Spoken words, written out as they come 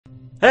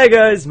Hey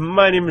guys,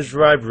 my name is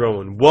Rybro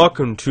and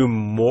welcome to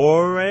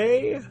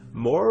Moirai?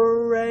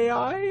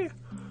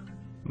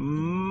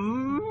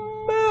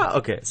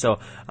 Okay, so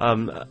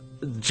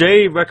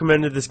Jay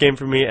recommended this game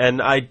for me,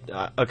 and I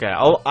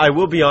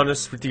will be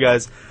honest with you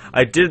guys.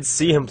 I did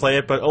see him play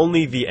it, but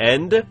only the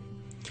end,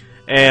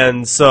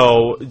 and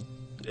so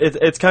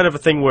it's kind of a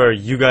thing where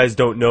you guys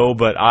don't know,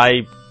 but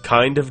I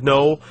kind of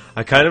know.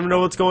 I kind of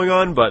know what's going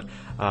on, but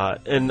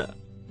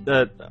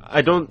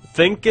I don't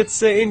think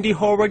it's an indie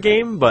horror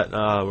game, but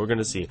we're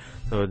gonna see.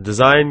 So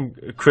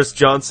design Chris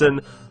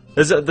Johnson.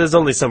 There's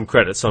only some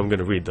credits, so I'm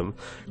gonna read them.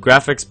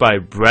 Graphics by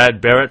Brad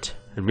Barrett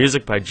and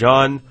music by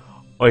John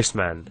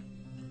Oisman.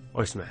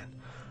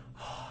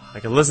 I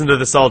can listen to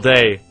this all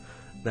day.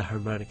 The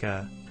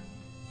harmonica.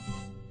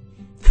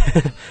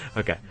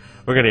 Okay,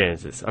 we're gonna get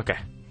into this. Okay.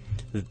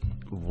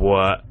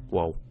 What?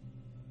 Whoa.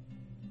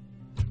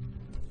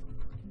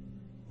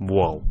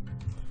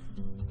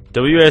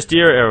 WSD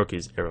or arrow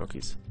keys? Arrow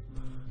keys.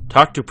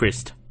 Talk to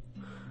priest.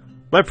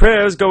 My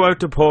prayers go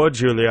out to poor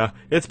Julia.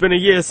 It's been a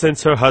year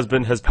since her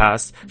husband has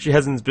passed. She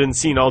hasn't been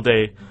seen all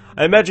day.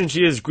 I imagine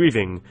she is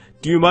grieving.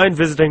 Do you mind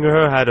visiting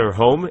her at her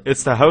home?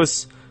 It's the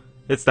house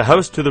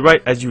to the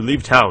right as you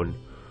leave town.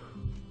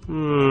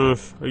 Are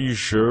you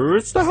sure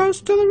it's the house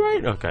to the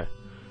right? Okay.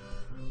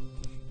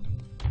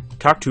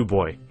 Talk to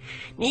boy.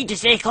 Need to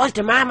stay close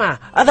to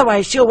Mama,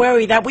 otherwise she'll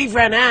worry that we've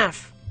run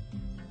off.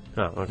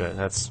 Oh, okay,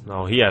 that's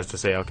all he has to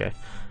say, okay.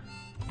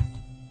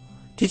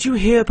 Did you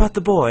hear about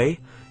the boy?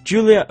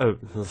 Julia... Oh,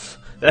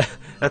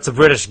 that's a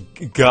British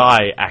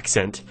guy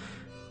accent.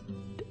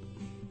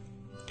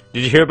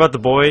 Did you hear about the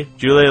boy?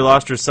 Julia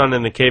lost her son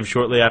in the cave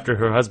shortly after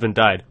her husband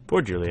died.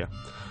 Poor Julia.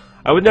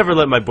 I would never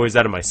let my boys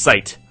out of my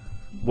sight.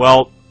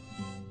 Well,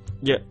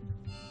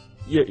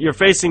 you're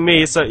facing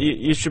me, so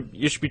you should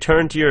be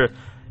turned to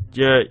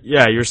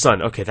your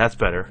son. Okay, that's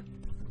better.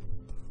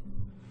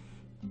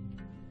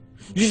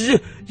 You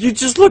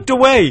just looked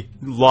away,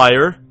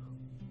 liar.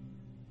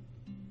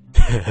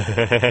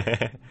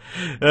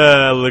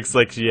 Looks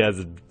like she has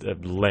a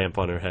lamp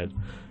on her head.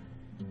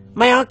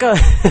 My uncle...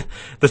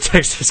 The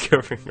text is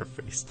covering her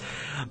face.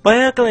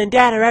 My uncle and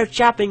dad are out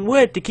chopping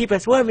wood to keep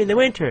us warm in the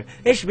winter.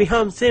 They should be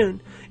home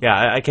soon.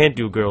 Yeah, I can't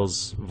do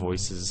girls'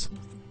 voices.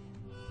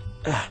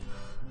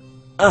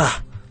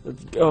 Oh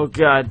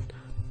god.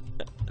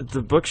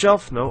 The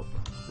bookshelf? No.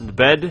 The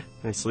bed?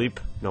 Can I sleep?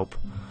 Nope.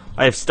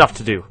 I have stuff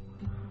to do.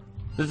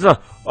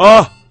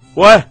 Oh!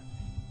 What?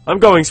 I'm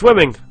going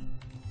swimming!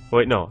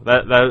 Wait, no.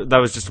 That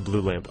was just a blue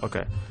lamp.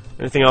 Okay.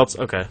 Anything else?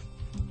 Okay.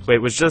 Wait,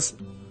 was just...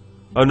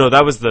 Oh no,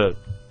 that was the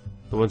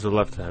ones to the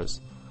left of the house.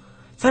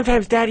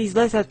 Sometimes Daddy's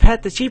lets us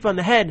pet the sheep on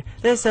the head.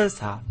 They're so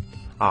soft.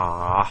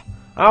 Ah,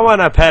 I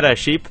wanna pet a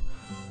sheep.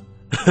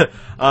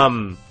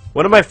 One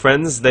of my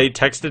friends, they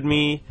texted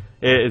me.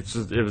 It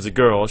was a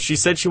girl. She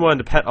said she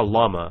wanted to pet a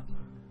llama.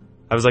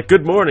 I was like,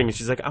 good morning. And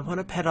she's like, I want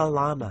to pet a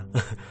llama.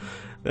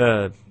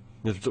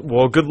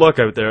 Well, good luck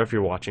out there if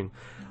you're watching.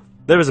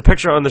 There was a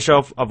picture on the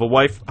shelf of a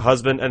wife, a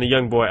husband, and a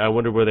young boy. I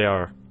wonder where they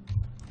are.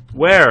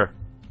 Where?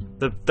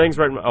 The thing's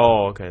right in my...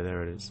 Oh, okay,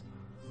 there it is.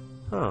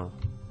 Oh,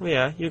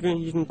 yeah, you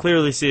can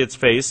clearly see its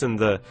face and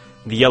the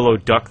yellow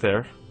duck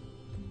there.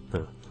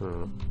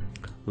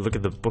 Look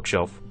at the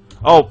bookshelf.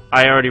 Oh,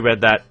 I already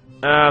read that.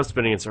 I'm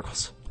spinning in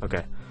circles.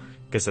 Okay,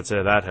 guess that's it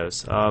at that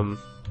house. Oh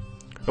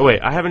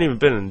wait, I haven't even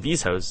been in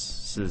these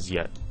houses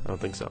yet. I don't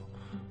think so.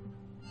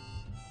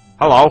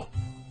 Hello.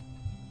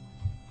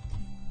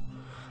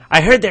 I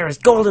heard there is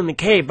gold in the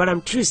cave, but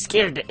I'm too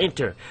scared to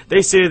enter.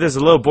 They say there's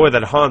a little boy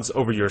that haunts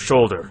over your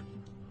shoulder.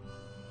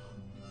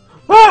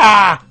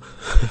 Ah!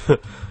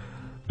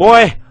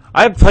 Boy,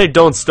 I played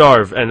Don't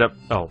Starve, and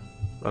oh,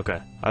 okay.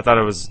 I thought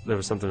there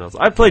was something else.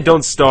 I played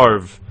Don't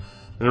Starve,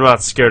 and I'm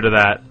not scared of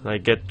that. I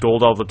get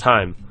gold all the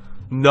time.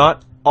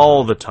 Not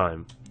all the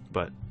time,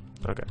 but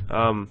okay.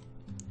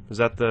 Was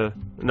that the...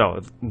 No,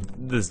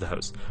 this is the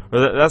house.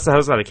 Or that's the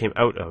house that I came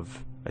out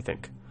of, I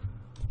think.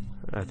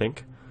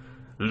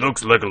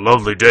 Looks like a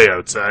lovely day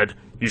outside.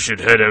 You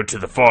should head out to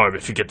the farm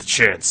if you get the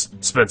chance.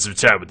 Spend some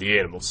time with the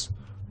animals.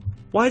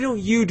 Why don't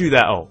you do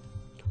that? Oh.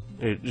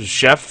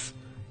 Chef?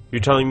 You're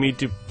telling me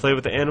to play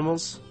with the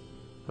animals?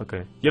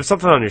 Okay. You have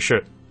something on your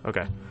shirt.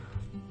 Okay.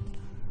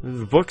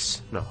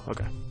 Books? No.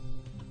 Okay.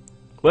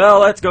 Well,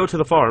 let's go to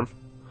the farm.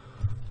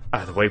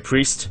 Out of the way,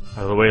 priest.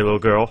 Out of the way, little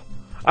girl.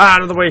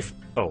 Out of the way.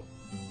 Oh.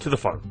 To the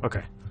farm.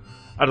 Okay.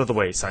 Out of the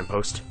way,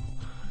 signpost.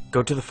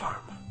 Go to the farm.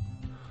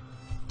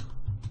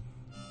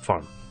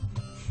 Farm.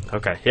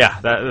 Okay, yeah,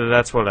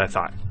 that's what I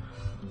thought.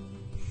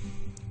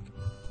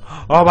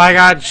 Oh my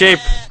god, sheep!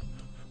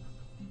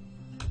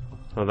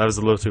 Oh, that was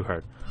a little too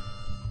hard.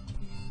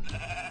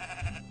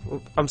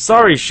 I'm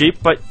sorry, sheep,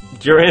 but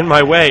you're in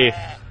my way.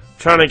 I'm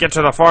trying to get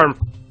to the farm.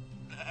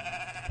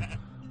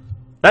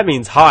 That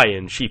means hi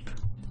in sheep.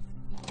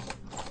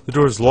 The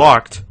door's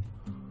locked.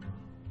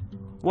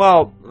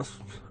 Well,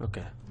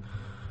 okay.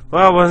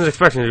 Well, I wasn't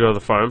expecting to go to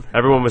the farm.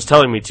 Everyone was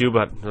telling me to,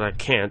 but I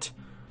can't.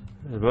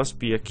 There must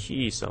be a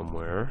key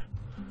somewhere.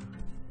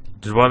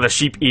 Did one of the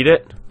sheep eat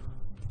it?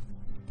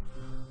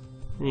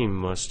 He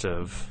must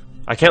have.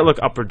 I can't look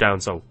up or down,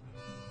 so...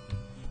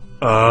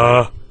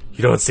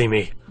 You don't see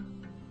me.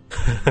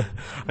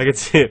 I can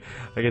see it.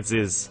 I can see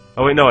his...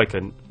 Oh, wait, no, I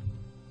couldn't.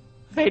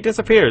 Hey, he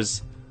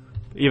disappears.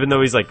 Even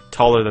though he's, like,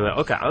 taller than that.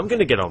 Okay, I'm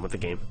gonna get on with the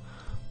game.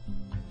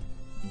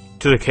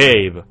 To the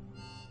cave.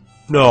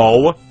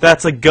 No,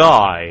 that's a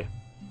guy.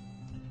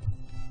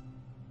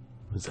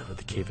 Is that what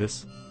the cave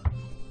is?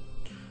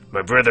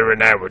 My brother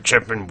and I were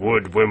chopping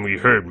wood when we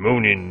heard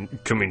moaning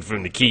coming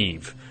from the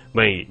cave.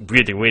 My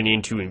brother went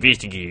in to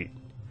investigate.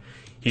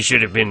 He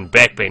should have been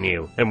back by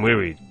now. I'm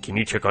worried. Can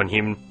you check on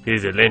him?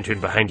 There's a lantern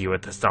behind you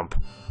at the stump.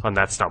 On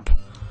that stump.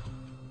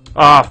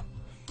 Ah!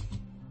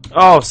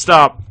 Oh,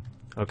 stop!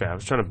 Okay, I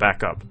was trying to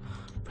back up.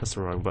 Press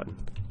the wrong button.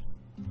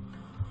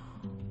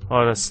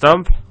 On a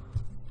stump.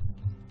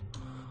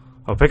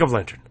 Oh, pick up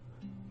lantern.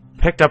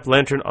 Picked up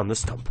lantern on the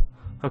stump.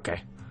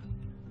 Okay.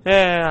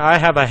 Yeah, I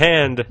have a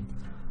hand.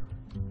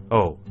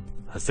 Oh,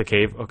 that's the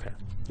cave? Okay.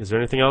 Is there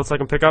anything else I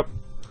can pick up?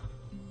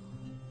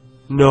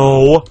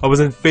 No, I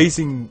wasn't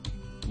facing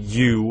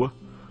you.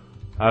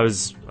 I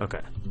was...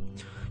 Okay.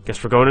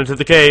 Guess we're going into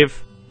the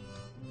cave.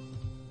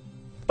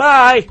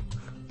 Bye!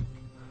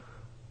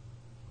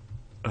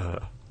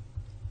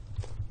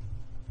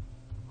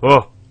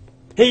 Oh.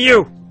 Hey,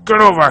 you! Get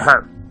over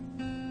here!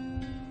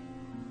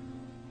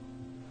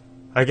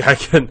 I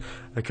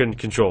couldn't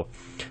control.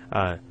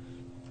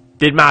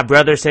 Did my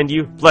brother send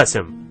you? Bless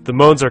him. The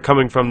moans are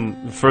coming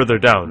from further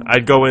down.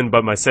 I'd go in,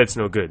 but my sight's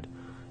no good.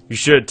 You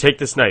should take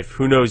this knife.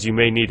 Who knows, you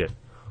may need it.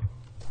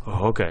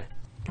 Oh, okay.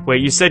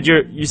 Wait, you said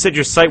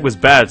your sight was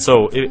bad,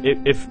 so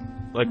if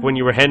like when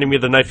you were handing me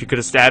the knife, you could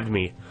have stabbed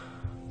me.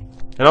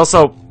 And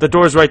also, the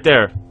door's right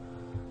there.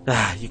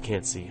 Ah, you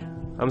can't see.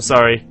 I'm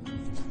sorry.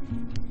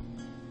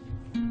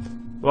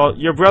 Well,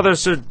 your brother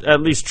should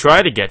at least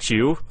try to get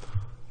you.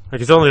 Like,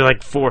 it's only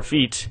like 4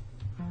 feet.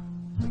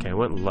 Okay, I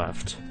went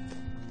left.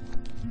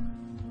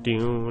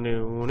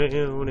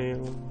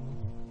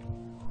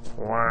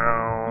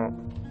 Wow.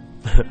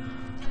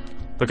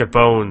 Look at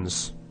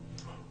bones.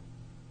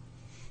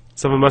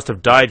 Someone must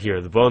have died here.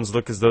 The bones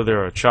look as though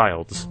they're a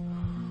child's.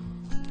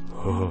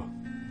 Oh.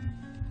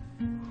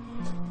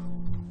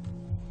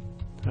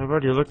 I've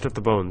already looked at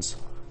the bones.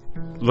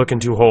 Look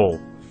into hole.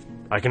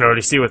 I can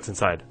already see what's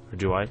inside. Or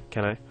do I?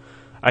 Can I?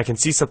 I can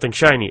see something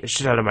shiny. It's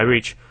just out of my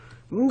reach.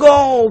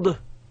 Gold!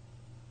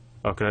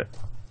 Oh, can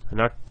I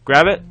not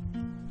grab it?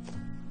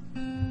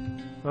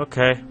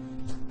 Okay.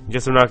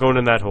 Guess I'm not going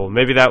in that hole.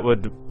 Maybe that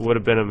would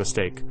have been a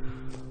mistake.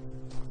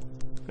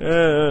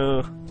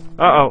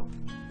 Uh-oh.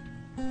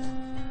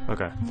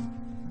 Okay.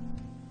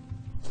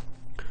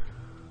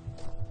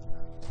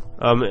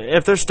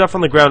 If there's stuff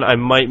on the ground, I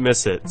might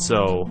miss it,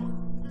 so...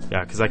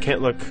 Yeah, because I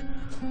can't look...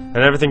 And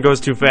everything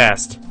goes too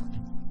fast.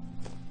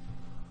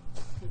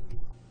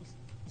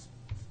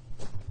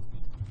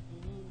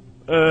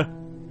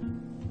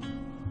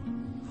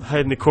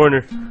 Hide in the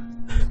corner.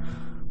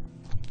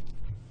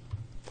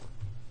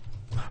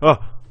 Oh.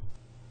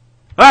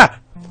 Ah!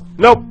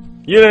 Nope!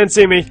 You didn't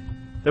see me.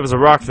 There was a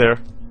rock there.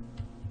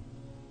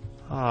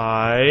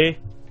 Hi.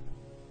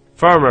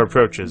 Farmer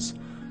approaches.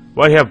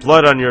 Why do you have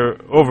blood on your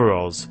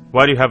overalls?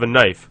 Why do you have a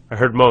knife? I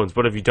heard moans.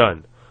 What have you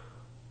done?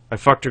 I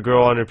fucked a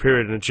girl on her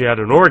period and she had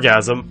an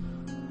orgasm.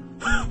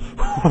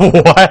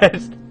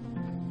 What?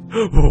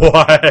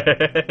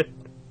 What?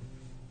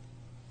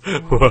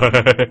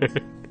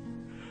 What?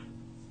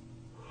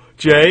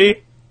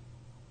 Jay?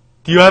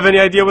 Do you have any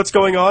idea what's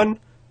going on?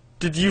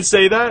 Did you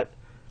say that?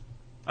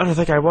 I don't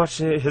think I watched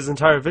his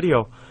entire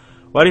video.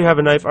 Why do you have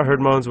a knife? I heard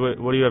moans. What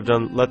do you have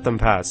done? Let them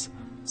pass.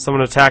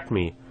 Someone attacked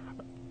me.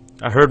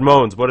 I heard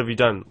moans. What have you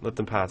done? Let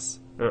them pass.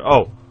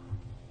 Oh.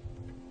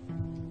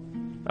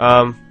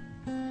 That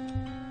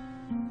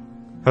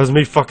was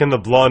me fucking the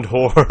blonde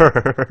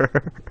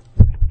whore.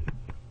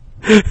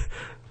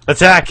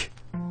 Attack!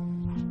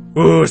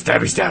 Ooh,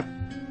 stabby stab.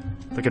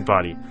 Look at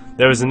body.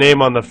 There was a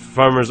name on the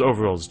farmer's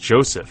overalls.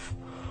 Joseph.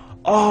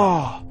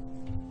 Oh.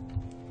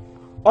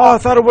 Oh, I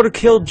thought it would have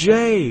killed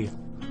Jay.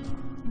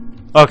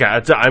 Okay,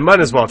 I might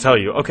as well tell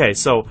you. Okay,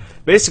 so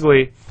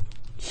basically,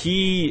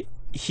 he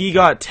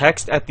got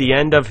text at the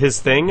end of his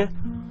thing.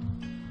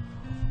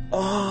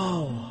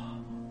 Oh.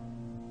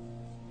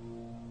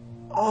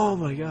 Oh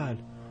my god.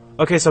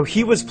 Okay, so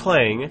he was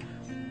playing,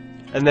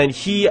 and then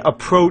he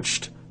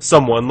approached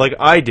someone like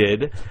I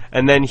did,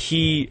 and then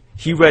he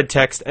read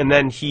text, and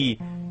then he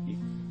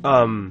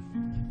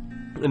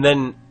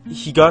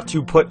got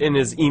to put in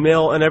his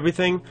email and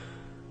everything,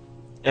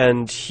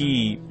 and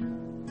he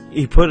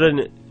put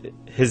in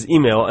his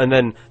email, and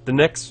then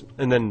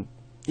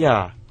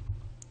yeah.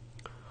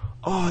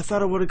 Oh, I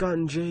thought I would have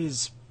gotten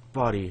Jay's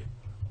body.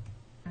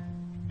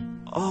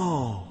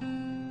 Oh.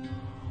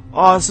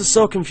 Oh, this is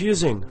so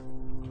confusing.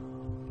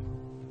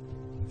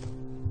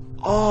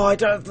 Oh, I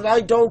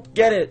don't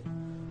get it.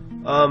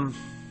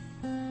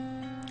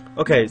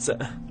 Okay, so,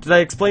 did I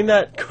explain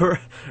that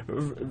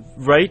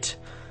right?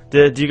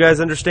 Do you guys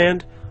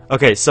understand?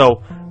 Okay,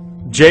 so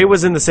Jay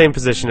was in the same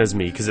position as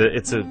me because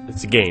it's a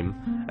game,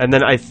 and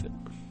then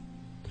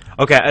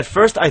okay. At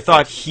first, I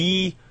thought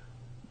he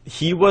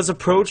he was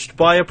approached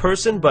by a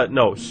person, but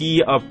no,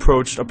 he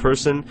approached a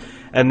person,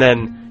 and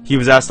then he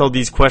was asked all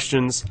these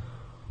questions.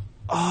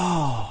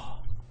 Oh,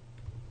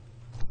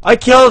 I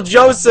killed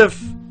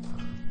Joseph.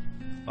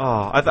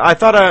 Oh, I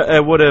thought I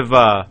would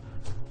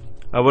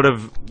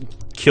have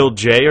killed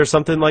Jay or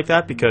something like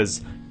that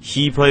because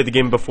he played the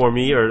game before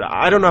me, or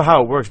I don't know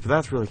how it works, but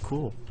that's really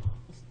cool.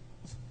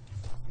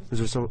 Is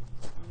there some,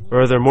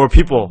 or are there more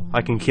people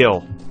I can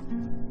kill?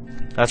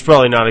 That's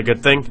probably not a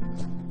good thing.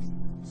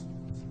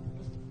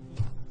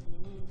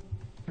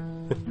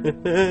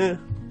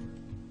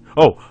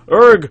 Oh,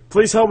 Erg,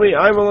 please help me.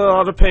 I'm in a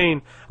lot of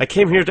pain. I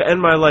came here to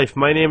end my life.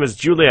 My name is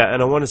Julia,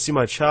 and I want to see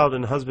my child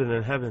and husband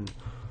in heaven.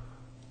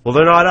 Well,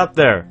 they're not up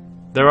there.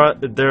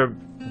 They're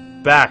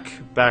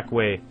back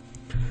way.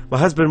 My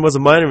husband was a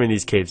miner in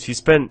these caves. He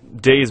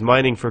spent days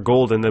mining for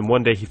gold, and then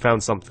one day he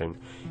found something.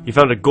 He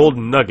found a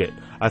golden nugget.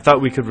 I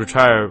thought we could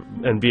retire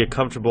and be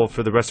comfortable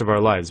for the rest of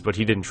our lives, but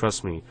he didn't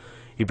trust me.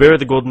 He buried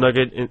the golden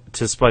nugget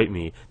to spite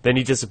me. Then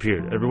he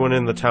disappeared. Everyone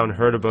in the town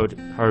heard about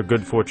our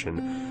good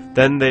fortune.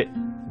 Then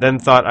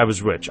thought I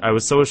was rich. I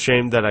was so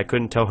ashamed that I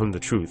couldn't tell him the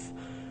truth.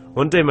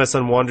 One day my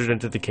son wandered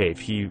into the cave.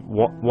 He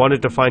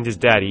wanted to find his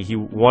daddy. He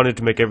wanted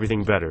to make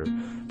everything better.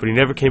 But he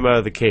never came out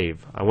of the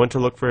cave. I went to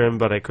look for him,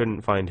 but I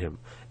couldn't find him.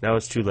 Now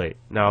it's too late.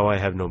 Now I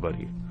have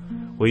nobody.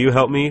 Will you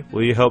help me?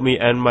 Will you help me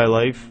end my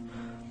life?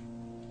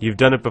 You've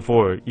done it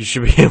before. You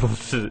should be able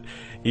to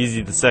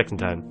easy the second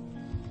time.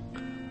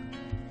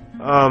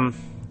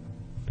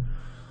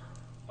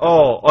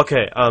 Oh,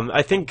 okay.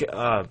 I think,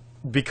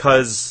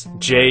 because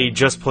Jay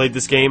just played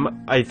this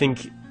game, I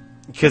think,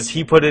 because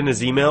he put in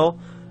his email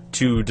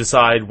to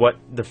decide what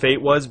the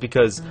fate was,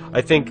 because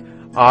I think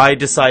I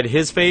decide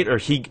his fate, or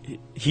he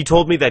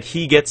told me that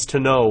he gets to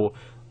know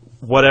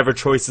whatever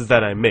choices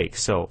that I make,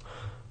 so,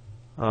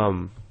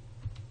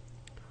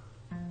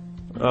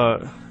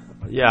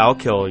 yeah, I'll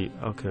kill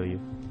you.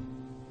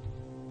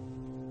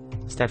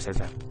 Stab.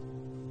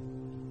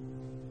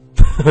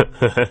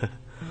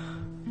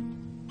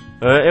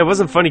 It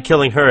wasn't funny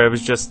killing her, it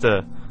was just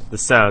the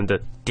sound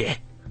that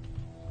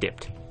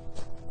dipped.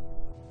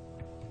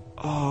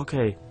 Oh,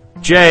 okay.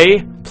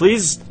 Jay,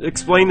 please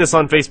explain this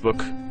on Facebook.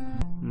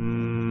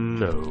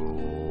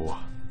 No.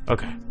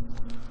 Okay.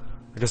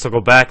 I guess I'll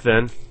go back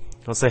then.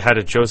 I'll say hi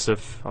to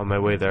Joseph on my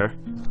way there.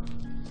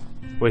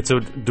 Wait, so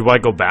do I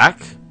go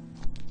back?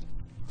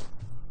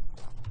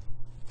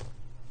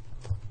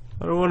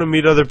 I don't want to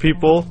meet other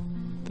people.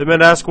 They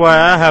might ask why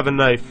I have a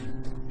knife.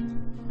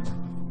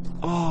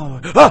 Oh.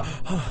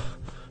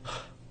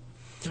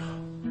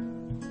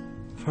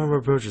 Farmer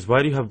approaches.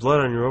 Why do you have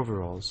blood on your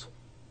overalls?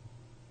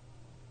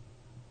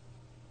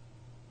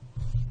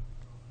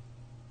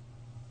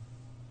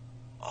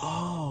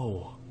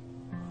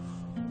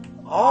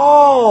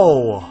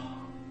 Oh!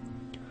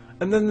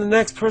 And then the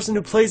next person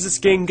who plays this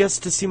game gets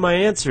to see my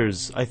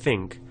answers, I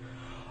think.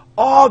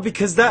 Oh,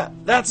 because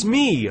that's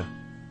me!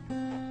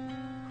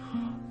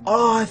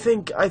 Oh, I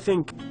think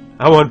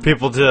I want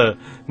people to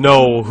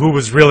know who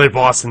was really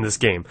boss in this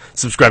game.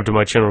 Subscribe to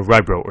my channel,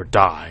 Rybro, or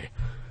die.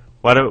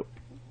 Why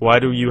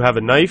do you have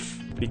a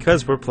knife?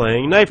 Because we're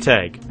playing knife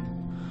tag.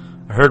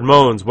 I heard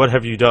moans. What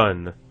have you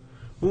done?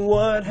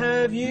 What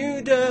have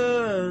you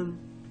done?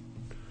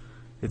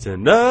 It's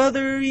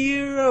another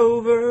year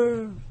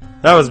over.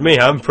 That was me.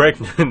 I'm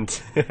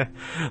pregnant.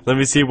 Let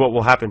me see what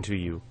will happen to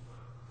you.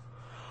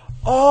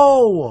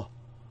 Oh!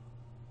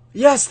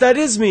 Yes, that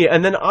is me!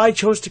 And then I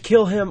chose to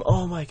kill him.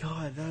 Oh my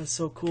god, that is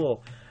so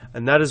cool.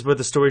 And that is where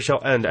the story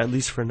shall end, at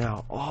least for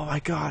now. Oh my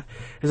god.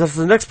 It's up to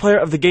the next player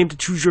of the game to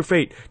choose your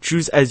fate.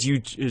 Choose as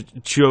you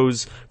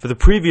chose for the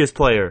previous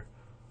player.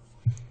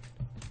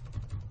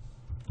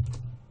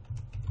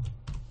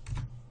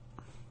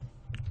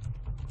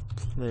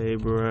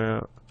 Rybro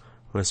Out.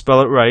 I'm gonna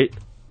spell it right.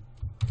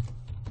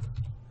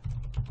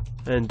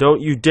 And don't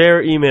you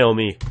dare email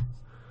me.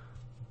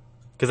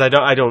 Because I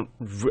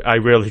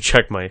rarely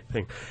check my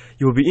thing.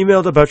 You will be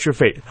emailed about your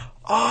fate.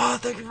 Oh,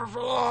 thank you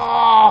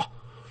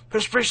for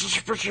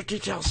special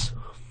details.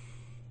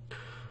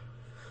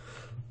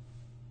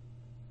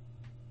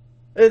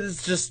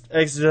 It's just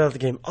exited out of the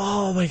game.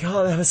 Oh my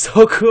god, that was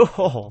so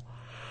cool.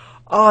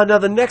 Oh, now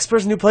the next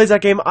person who plays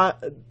that game,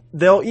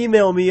 they'll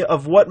email me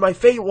of what my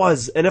fate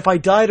was and if I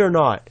died or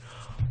not.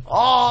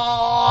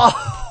 Oh,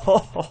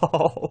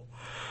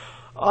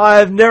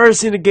 I've never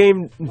seen a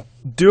game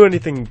do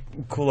anything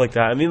cool like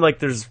that. I mean, like,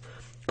 there's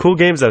cool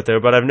games out there,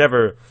 but I've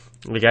never,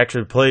 like,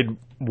 actually played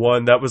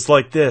one that was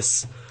like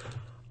this.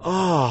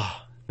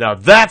 Oh, now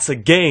that's a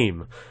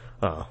game.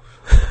 Oh,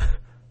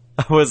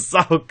 that was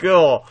so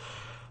cool.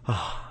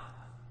 Oh,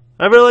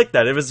 I really liked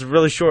that. It was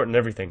really short and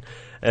everything.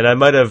 And I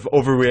might have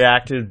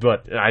overreacted,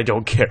 but I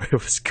don't care. It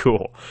was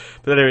cool.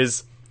 But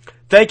anyways,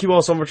 thank you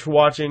all so much for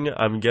watching.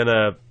 I'm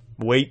gonna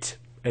wait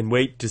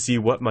to see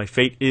what my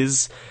fate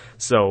is.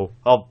 So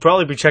I'll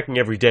probably be checking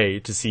every day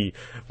to see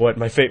what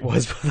my fate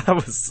was, but that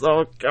was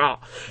so cool.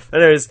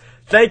 Anyways,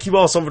 thank you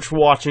all so much for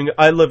watching.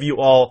 I love you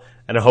all,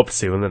 and I hope to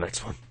see you in the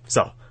next one.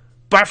 So,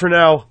 bye for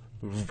now.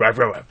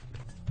 Rybro Out.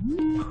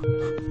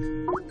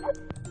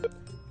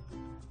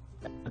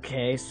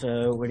 Okay,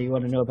 so what do you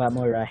want to know about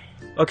Moirai?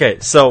 Okay,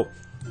 so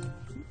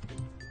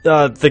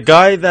the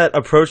guy that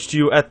approached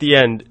you at the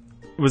end,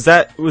 was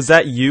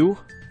that you?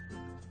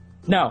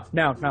 No.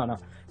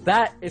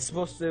 That is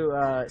supposed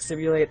to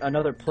simulate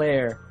another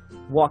player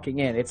walking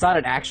in. It's not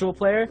an actual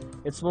player.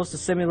 It's supposed to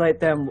simulate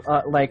them,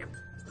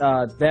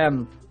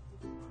 them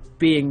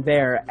being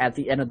there at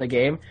the end of the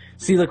game.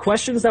 See, the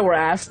questions that were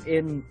asked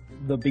in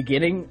the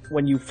beginning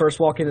when you first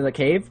walk into the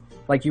cave,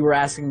 like you were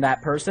asking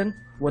that person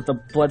with the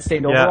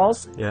bloodstained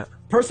overalls. Yeah.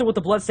 Person with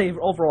the bloodstained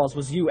overalls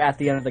was you at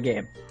the end of the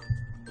game.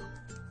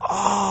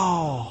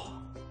 Oh.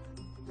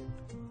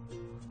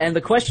 And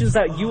the questions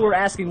that you were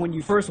asking when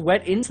you first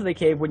went into the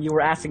cave, when you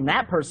were asking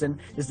that person,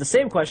 is the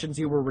same questions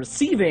you were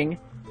receiving.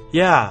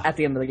 Yeah. At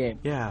the end of the game.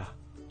 Yeah.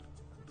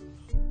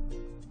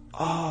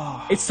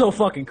 Oh. It's so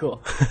fucking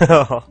cool.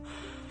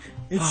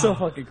 It's so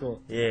fucking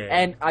cool. Yeah.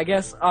 And I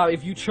guess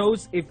if you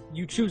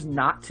choose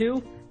not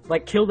to,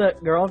 like, kill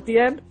that girl at the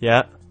end.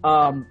 Yeah.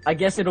 I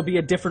guess it'll be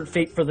a different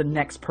fate for the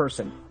next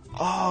person.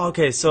 Oh,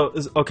 okay. So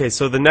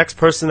the next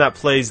person that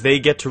plays, they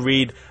get to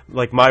read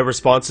like my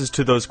responses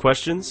to those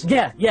questions.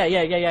 Yeah.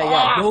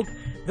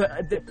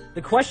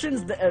 The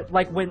questions,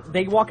 like when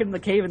they walk into the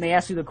cave and they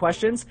ask you the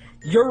questions,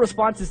 your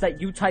responses that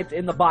you typed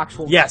in the box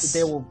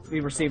they will be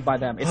received by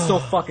them. It's so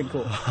fucking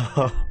cool.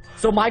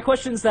 So my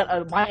questions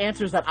my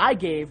answers that I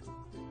gave,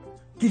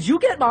 did you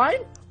get mine?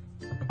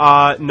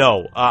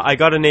 No. I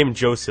got a name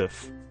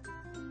Joseph.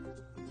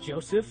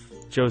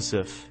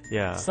 Joseph.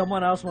 Yeah.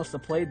 Someone else must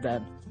have played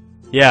then.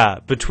 Yeah,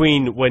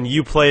 between when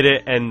you played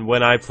it and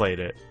when I played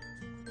it.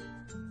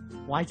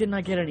 Why didn't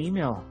I get an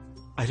email?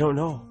 I don't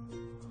know.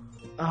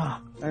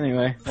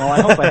 Anyway, well,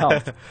 I hope I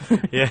helped.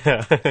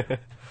 Yeah.